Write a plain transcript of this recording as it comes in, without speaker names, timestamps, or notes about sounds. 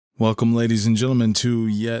Welcome, ladies and gentlemen, to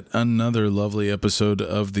yet another lovely episode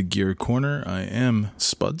of the Gear Corner. I am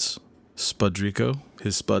Spuds, Spudrico,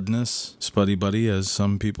 his Spudness, Spuddy Buddy, as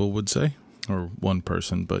some people would say, or one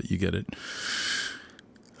person, but you get it.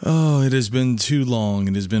 Oh, it has been too long.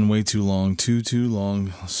 It has been way too long, too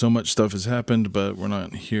long. So much stuff has happened, but we're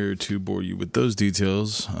not here to bore you with those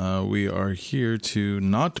details. We are here to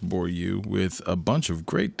not bore you with a bunch of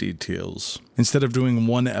great details. Instead of doing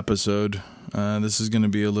one episode, this is going to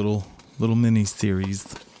be a little mini series.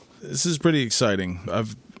 This is pretty exciting.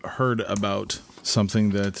 I've heard about something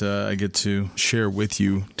that I get to share with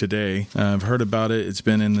you today. I've heard about it. It's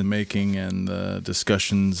been in the making and the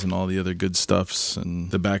discussions and all the other good stuffs and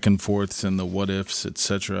the back and forths and the what ifs,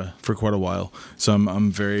 etc. for quite a while. So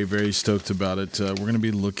I'm very, very stoked about it. We're going to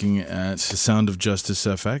be looking at the Sound of Justice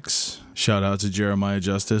FX. Shout out to Jeremiah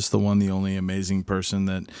Justice, the one, the only amazing person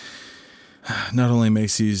that not only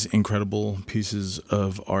makes these incredible pieces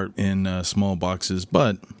of art in small boxes,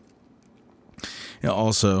 but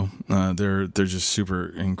also they're just super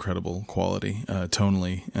incredible quality.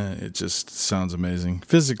 Tonally, it just sounds amazing.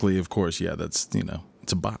 Physically, of course, yeah, that's,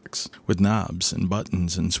 it's a box with knobs and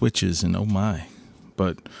buttons and switches and oh my.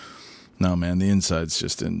 But no, man, the inside's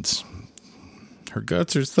just her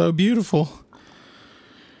guts are so beautiful.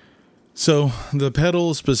 So the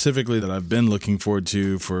pedal specifically that I've been looking forward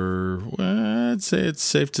to for, I'd say it's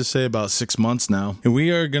safe to say about 6 months now.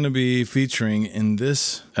 We are going to be featuring in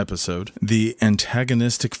this episode the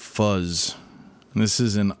ANTAGONISTIC FUZZ. This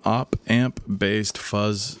is an op-amp based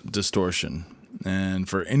fuzz distortion. And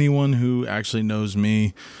for anyone who actually knows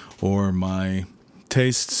me or my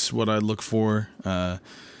tastes, what I look for,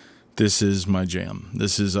 this is my jam.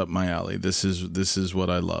 This is up my alley. This is what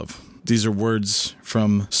I love. These are words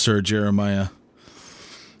from Sir Jeremiah.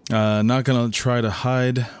 Not going to try to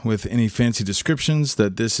hide with any fancy descriptions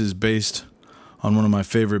that this is based on one of my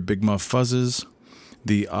favorite Big Muff fuzzes,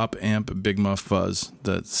 the op-amp Big Muff fuzz.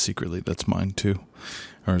 That's mine too.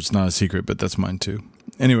 Or it's not a secret, but that's mine too.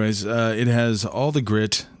 Anyways, it has all the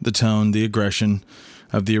grit, the tone, the aggression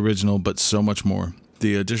of the original, but so much more.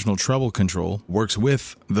 The additional treble control works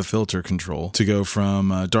with the filter control to go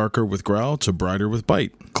from darker with growl to brighter with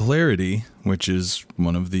bite. Clarity, which is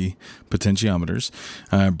one of the potentiometers,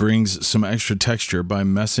 brings some extra texture by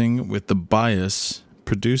messing with the bias,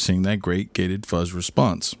 producing that great gated fuzz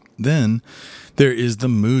response. Then there is the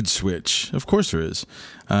mood switch. Of course there is.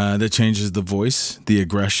 That changes the voice, the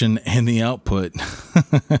aggression, and the output.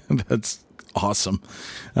 That's awesome.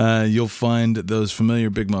 You'll find those familiar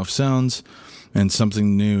Big Muff sounds and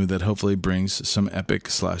something new that hopefully brings some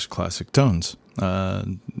epic/classic tones.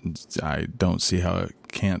 I don't see how it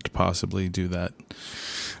can't possibly do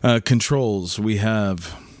that. Controls, we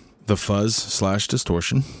have the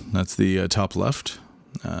fuzz/distortion. That's the top left.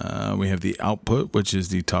 We have the output, which is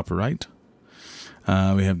the top right.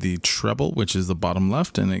 We have the treble, which is the bottom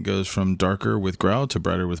left, and it goes from darker with growl to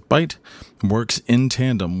brighter with bite. Works in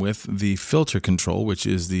tandem with the filter control, which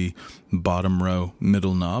is the bottom row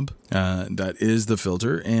middle knob. That is the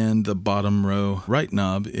filter, and the bottom row right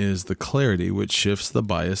knob is the clarity, which shifts the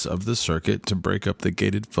bias of the circuit to break up the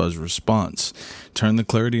gated fuzz response. Turn the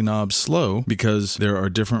clarity knob slow because there are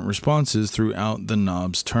different responses throughout the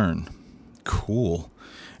knob's turn. Cool.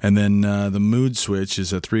 And then the mood switch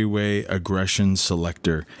is a 3-way aggression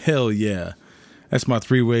selector. Hell yeah. That's my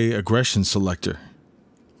 3-way aggression selector.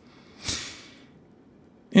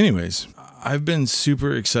 Anyways, I've been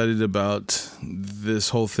super excited about this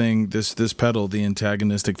whole thing, this pedal, the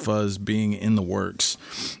ANTAGONISTIC FUZZ, being in the works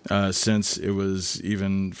since it was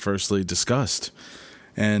even firstly discussed.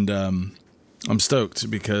 And I'm stoked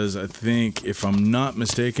because I think, if I'm not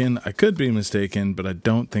mistaken, I could be mistaken, but I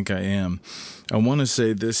don't think I am. I want to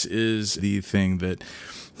say this is the thing that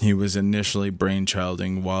he was initially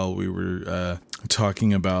brainchilding while we were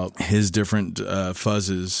talking about his different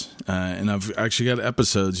fuzzes. And I've actually got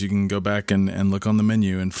episodes. You can go back and look on the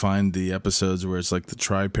menu and find the episodes where it's like the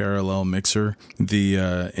tri-parallel mixer,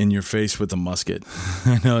 the in your face with the musket.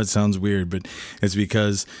 I know it sounds weird, but it's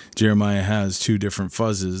because Jeremiah has two different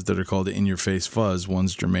fuzzes that are called in your face fuzz.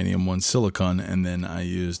 One's germanium, one's silicon, and then I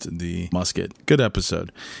used the musket. Good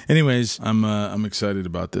episode. Anyways, I'm excited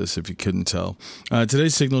about this, if you couldn't tell.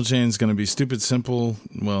 Today's signal chain is going to be stupid simple.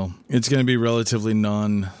 Well, it's going to be relatively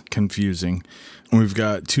non-confusing. We've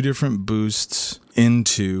got two different boosts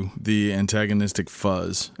into the ANTAGONISTIC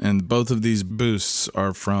FUZZ, and both of these boosts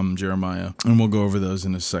are from Jeremiah, and we'll go over those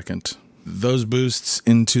in a second. Those boosts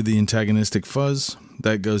into the ANTAGONISTIC FUZZ,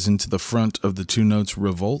 that goes into the front of the two notes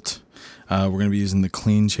revolt. We're going to be using the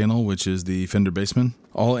clean channel, which is the Fender Bassman.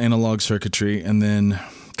 All analog circuitry, and then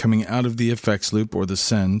coming out of the effects loop or the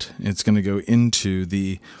send. It's going to go into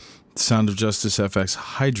the Sound of Justice FX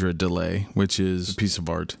Hydra delay, which is a piece of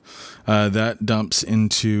art. That dumps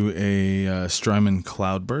into a Strymon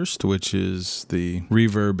Cloudburst, which is the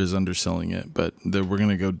reverb is underselling it, but we're going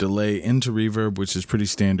to go delay into reverb, which is pretty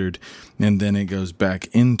standard, and then it goes back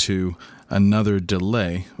into another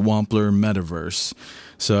delay, Wampler Metaverse.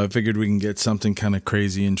 So I figured we can get something kind of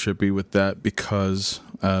crazy and trippy with that because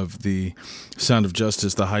of the Sound of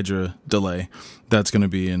Justice, the Hydra delay. That's going to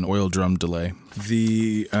be an oil drum delay.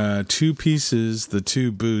 The two pieces, the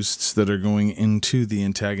two boosts that are going into the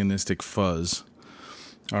antagonistic fuzz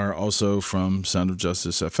are also from Sound of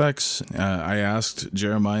Justice FX. I asked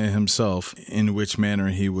Jeremiah himself in which manner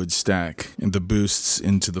he would stack the boosts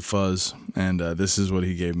into the fuzz, and this is what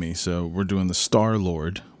he gave me. So we're doing the Star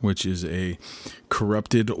Lord, which is a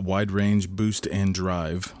corrupted wide range boost and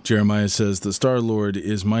drive. Jeremiah says the Star Lord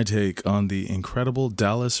is my take on the incredible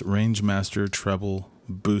Dallas Rangemaster treble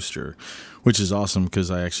booster, which is awesome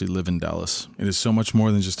because I actually live in Dallas. It is so much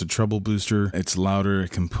more than just a treble booster. It's louder.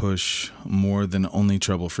 It can push more than only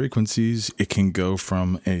treble frequencies. It can go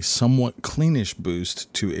from a somewhat cleanish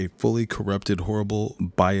boost to a fully corrupted, horrible,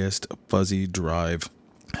 biased, fuzzy drive.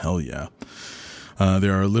 Hell yeah.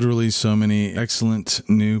 There are literally so many excellent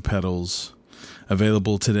new pedals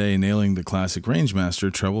available today, nailing the classic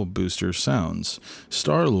Rangemaster treble booster sounds.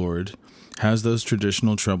 Star-Lord has those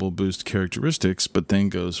traditional treble boost characteristics, but then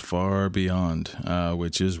goes far beyond,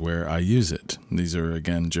 which is where I use it. These are,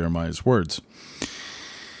 again, Jeremiah's words.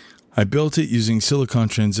 I built it using silicon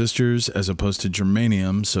transistors as opposed to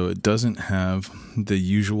germanium, so it doesn't have the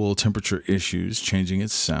usual temperature issues changing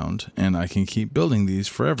its sound, and I can keep building these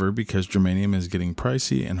forever because germanium is getting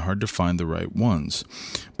pricey and hard to find the right ones.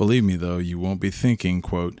 Believe me, though, you won't be thinking,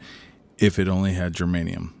 quote, if it only had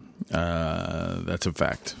germanium. That's a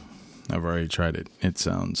fact. I've already tried it. It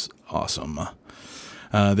sounds awesome.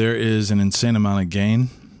 There is an insane amount of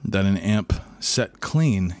gain that an amp set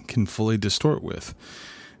clean can fully distort with.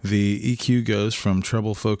 The EQ goes from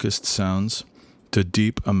treble-focused sounds to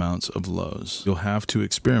deep amounts of lows. You'll have to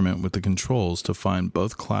experiment with the controls to find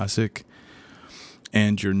both classic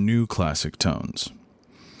and your new classic tones.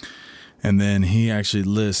 And then he actually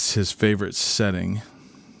lists his favorite setting,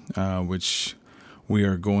 which we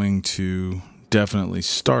are going to definitely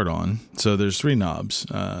start on. So there's three knobs.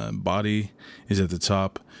 Body is at the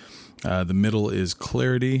top. The middle is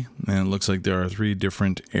clarity, and it looks like there are three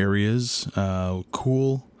different areas,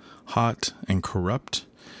 cool, hot, and corrupt.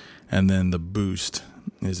 And then the boost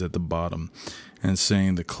is at the bottom. And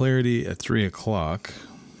saying the clarity at 3 o'clock,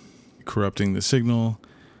 corrupting the signal,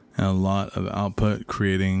 and a lot of output,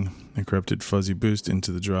 creating a corrupted fuzzy boost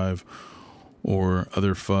into the drive or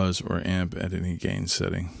other fuzz or amp at any gain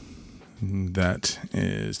setting. That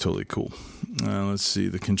is totally cool. Let's see,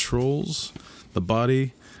 the controls, the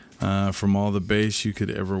body, from all the bass you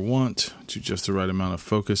could ever want to just the right amount of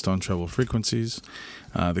focused on treble frequencies.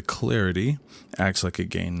 The clarity acts like a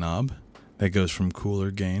gain knob that goes from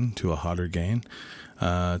cooler gain to a hotter gain,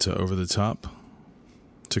 to over the top,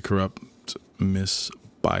 to corrupt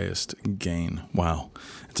misbiased gain. Wow,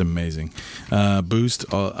 it's amazing. Boost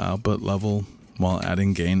output level while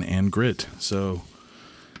adding gain and grit. So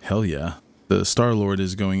hell yeah. The Star-Lord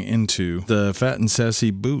is going into the Fat and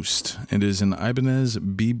Sassy Boost. It is an Ibanez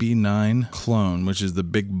BB9 clone, which is the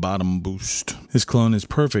big bottom boost. This clone is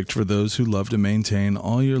perfect for those who love to maintain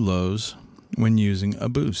all your lows when using a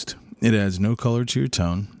boost. It adds no color to your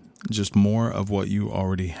tone, just more of what you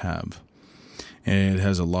already have. It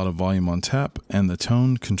has a lot of volume on tap, and the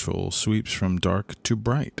tone control sweeps from dark to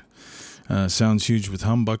bright. Sounds huge with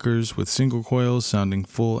humbuckers, with single coils sounding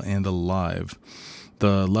full and alive.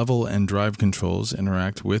 The level and drive controls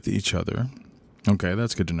interact with each other. Okay,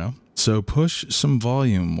 that's good to know. So push some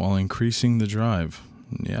volume while increasing the drive.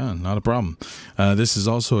 Yeah, not a problem. This is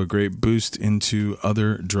also a great boost into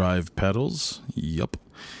other drive pedals. Yup.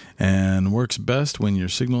 And works best when your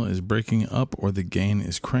signal is breaking up or the gain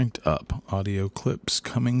is cranked up. Audio clips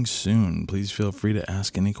coming soon. Please feel free to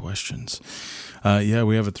ask any questions. Yeah,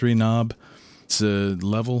 we have a 3-knob. It's a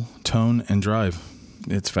level, tone, and drive.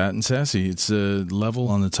 It's fat and sassy. It's a level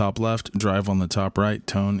on the top left, drive on the top right,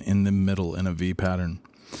 tone in the middle in a V pattern.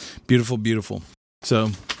 Beautiful, beautiful. So,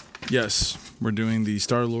 yes, we're doing the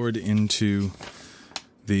Star-Lord into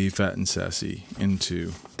the fat and sassy,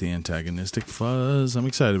 into the antagonistic fuzz. I'm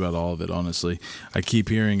excited about all of it, honestly. I keep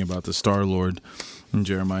hearing about the Star-Lord, and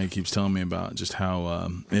Jeremiah keeps telling me about just how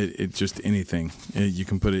it just anything. You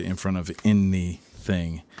can put it in front of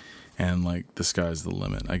anything. And like the sky's the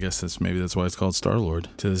limit. I guess that's why it's called Star-Lord.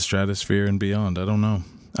 To the stratosphere and beyond. I don't know.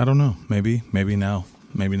 Maybe now.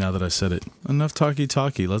 maybe now that I said it. Enough talky.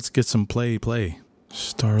 Let's get some play.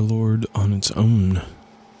 Star-Lord on its own.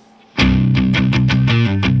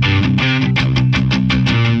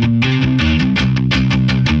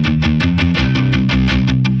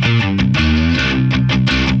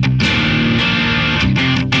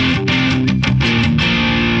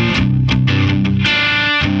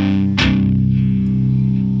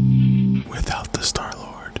 Without the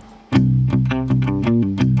Star-Lord.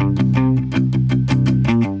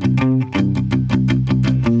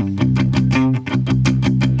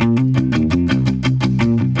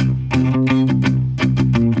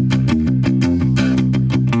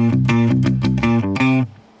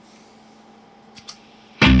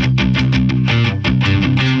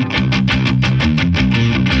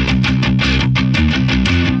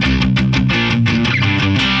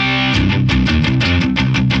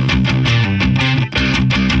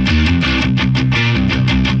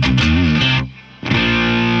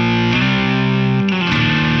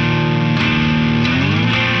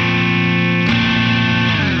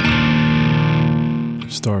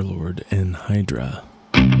 Star-Lord and Hydra.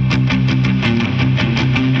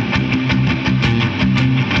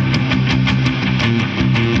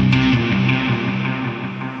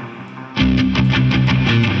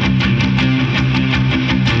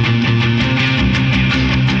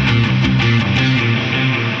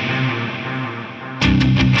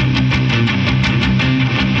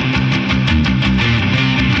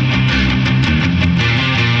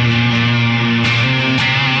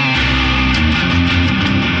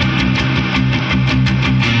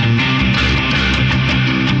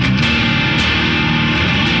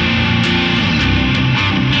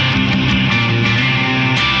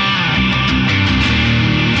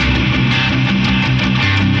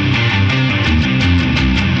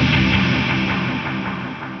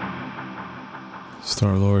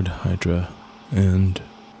 Star-Lord, Hydra, and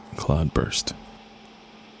Cloudburst.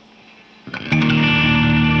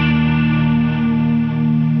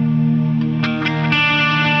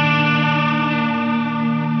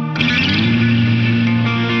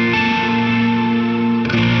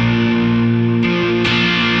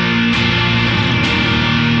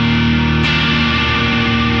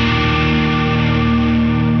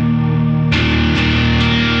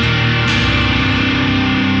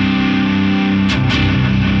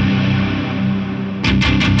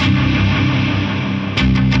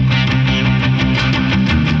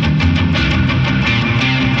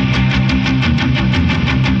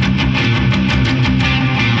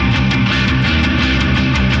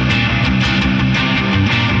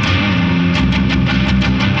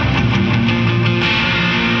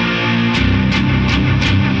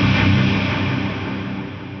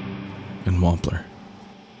 And Wampler.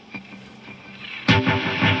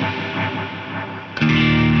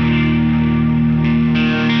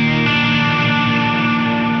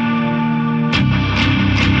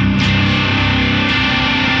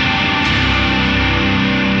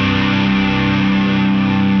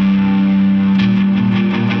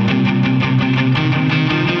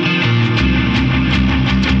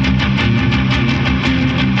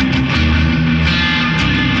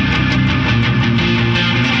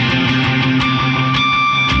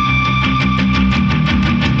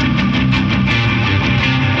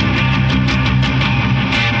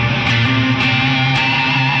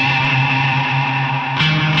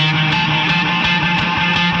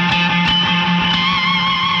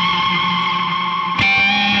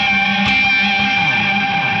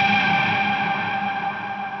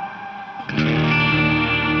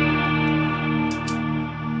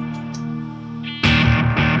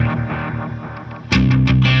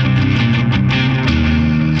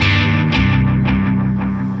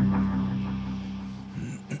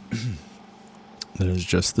 That is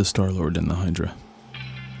just the Star-Lord and the Hydra.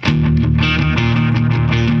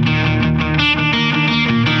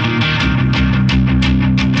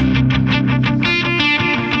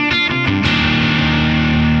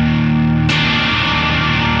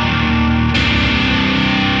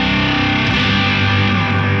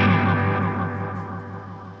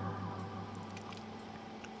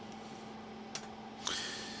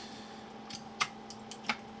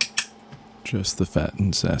 Just the fat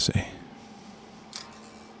and sassy.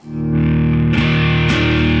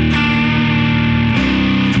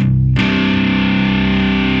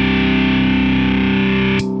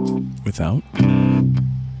 Without.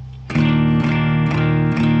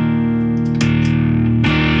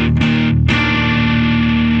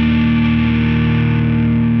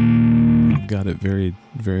 I've got it very,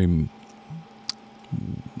 very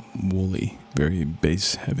woolly, very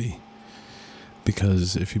bass heavy.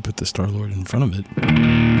 Because if you put the Star-Lord in front of it,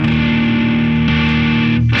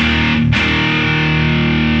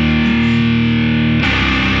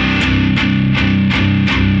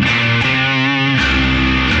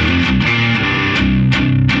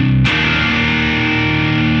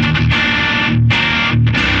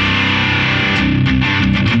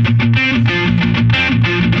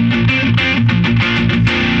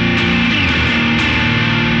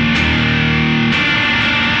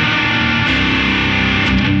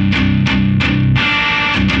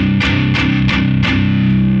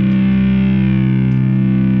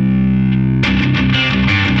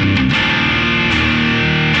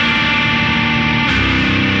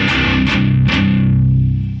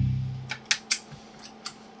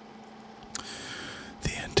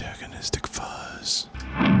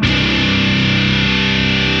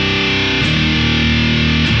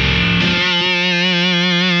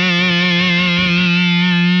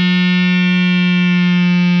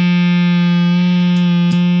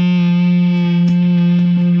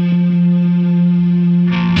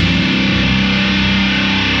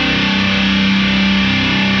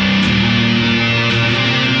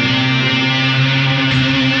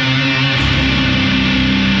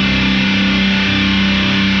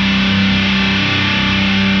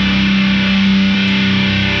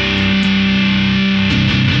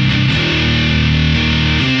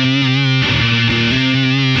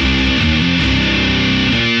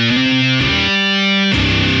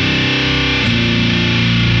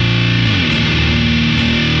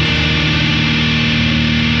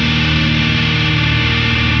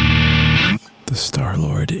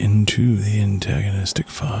 into the antagonistic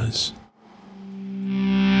fuzz.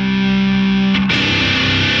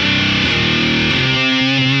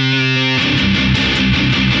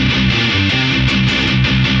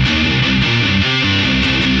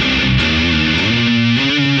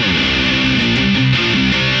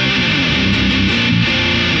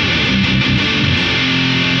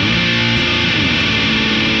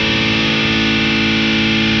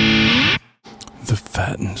 The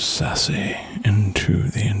fat and sassy into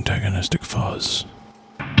the antagonistic fuzz.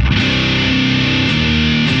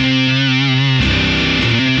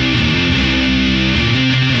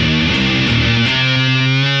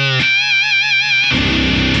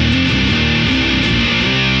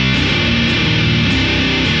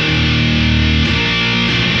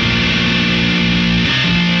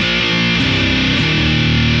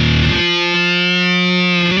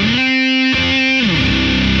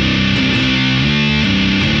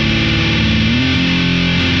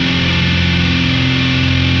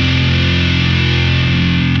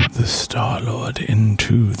 Star-Lord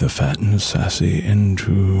into the fat and sassy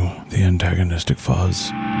into the antagonistic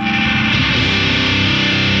fuzz.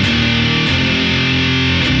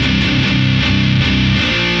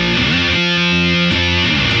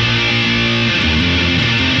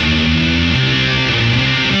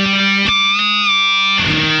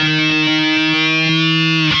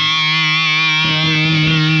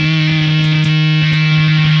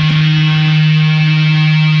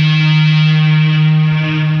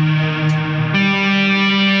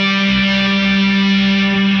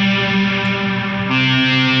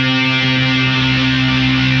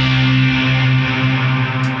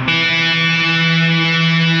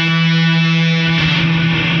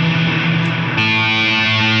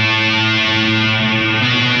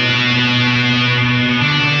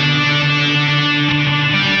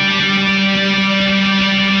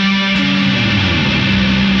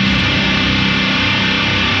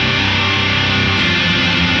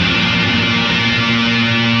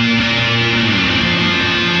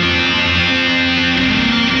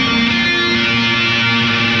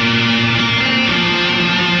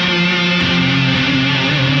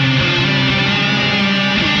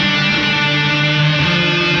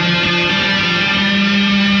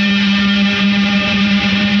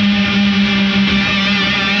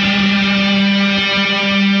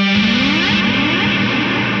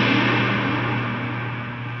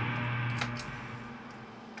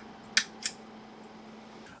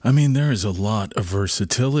 I mean, there is a lot of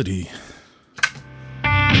versatility.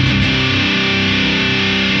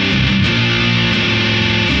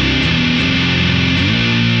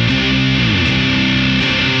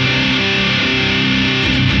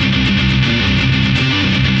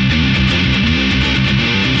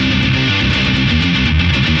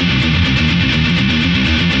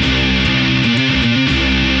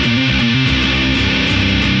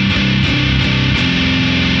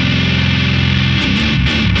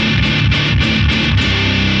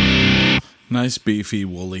 Nice, beefy,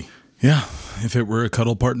 woolly. Yeah, if it were a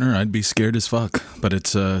cuddle partner, I'd be scared as fuck. But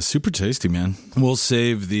it's super tasty, man. We'll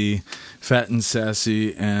save the fat and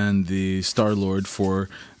sassy and the Star-Lord for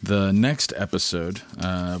the next episode.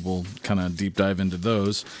 We'll kind of deep dive into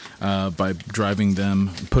those by driving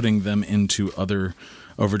them, putting them into other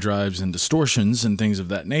overdrives and distortions and things of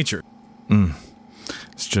that nature.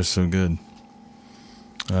 It's just so good.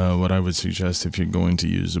 What I would suggest, if you're going to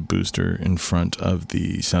use a booster in front of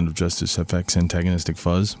the Sound of Justice FX antagonistic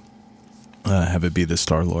fuzz, have it be the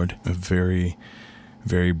Star-Lord, a very,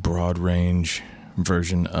 very broad range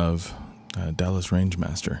version of Dallas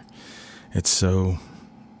Rangemaster. It's so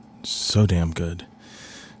damn good.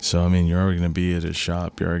 So, I mean, you're already going to be at his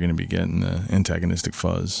shop. You're already going to be getting the antagonistic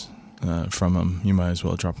fuzz from him. You might as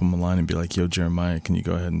well drop him a line and be like, yo, Jeremiah, can you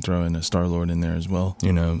go ahead and throw in a Star-Lord in there as well?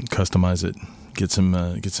 You know, customize it. Get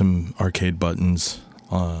some arcade buttons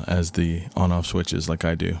as the on-off switches like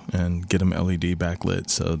I do, and get them LED backlit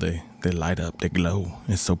so they light up, they glow.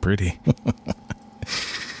 It's so pretty.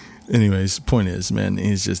 Anyways, point is, man,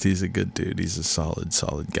 he's a good dude. He's a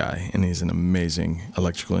solid guy, and he's an amazing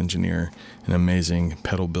electrical engineer, an amazing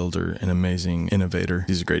pedal builder, an amazing innovator.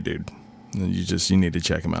 He's a great dude. You need to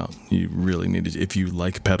check him out. You really need to. If you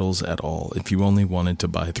like pedals at all, if you only wanted to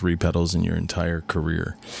buy 3 pedals in your entire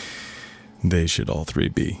career, they should all 3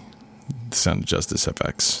 be the Sound of Justice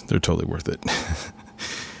FX. They're totally worth it.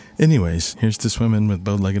 Anyways, here's to swimming with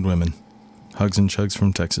bow-legged women. Hugs and chugs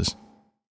from Texas.